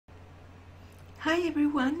Hi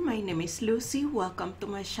everyone, my name is Lucy. Welcome to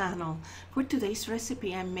my channel. For today's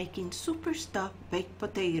recipe, I'm making super stuffed baked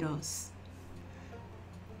potatoes.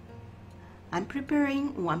 I'm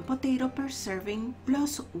preparing 1 potato per serving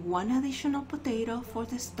plus 1 additional potato for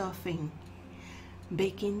the stuffing.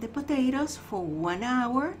 Baking the potatoes for 1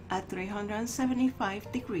 hour at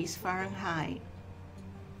 375 degrees Fahrenheit.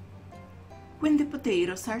 When the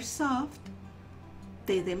potatoes are soft,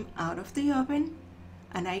 take them out of the oven,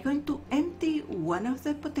 and I'm going to empty one of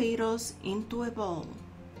the potatoes into a bowl.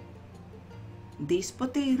 This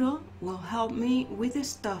potato will help me with the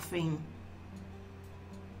stuffing.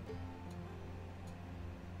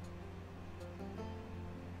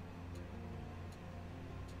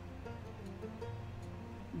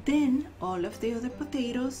 Then all of the other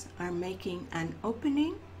potatoes are making an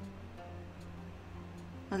opening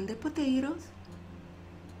on the potatoes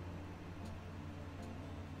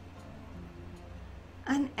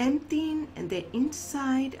and emptying the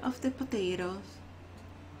inside of the potatoes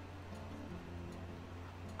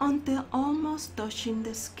until almost touching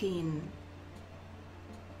the skin,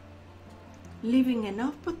 leaving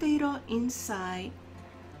enough potato inside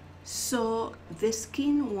so the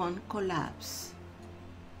skin won't collapse.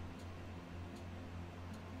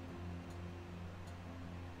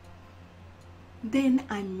 Then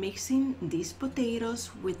I'm mixing these potatoes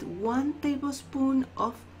with 1 tablespoon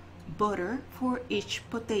of butter for each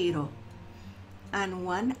potato and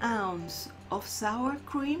 1 ounce of sour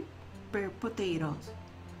cream per potato.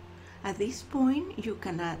 At this point you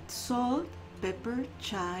can add salt, pepper,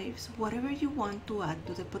 chives, whatever you want to add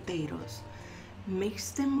to the potatoes.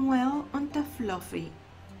 Mix them well until fluffy.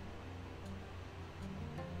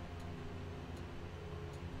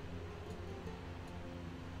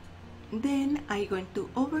 Then I'm going to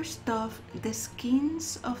overstuff the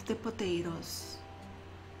skins of the potatoes.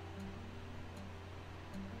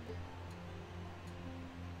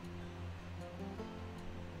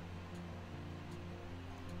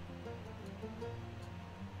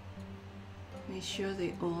 Make sure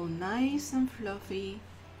they're all nice and fluffy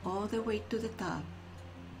all the way to the top.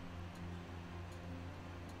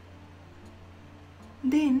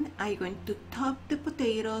 Then I'm going to top the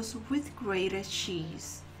potatoes with grated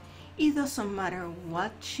cheese. It doesn't matter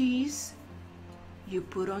what cheese you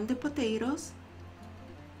put on the potatoes.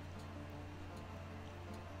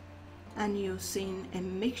 I'm using a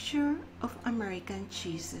mixture of American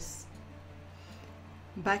cheeses.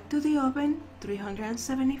 Back to the oven,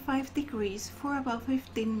 375 degrees for about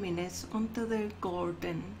 15 minutes until they're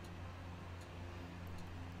golden.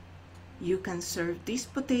 You can serve these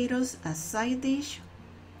potatoes as side dish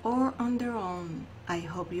or on their own. I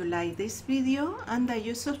hope you like this video and that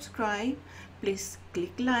you subscribe. Please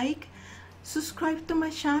click like. Subscribe to my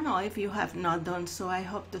channel if you have not done so. I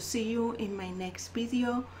hope to see you in my next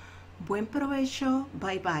video. Buen provecho.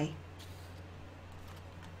 Bye bye.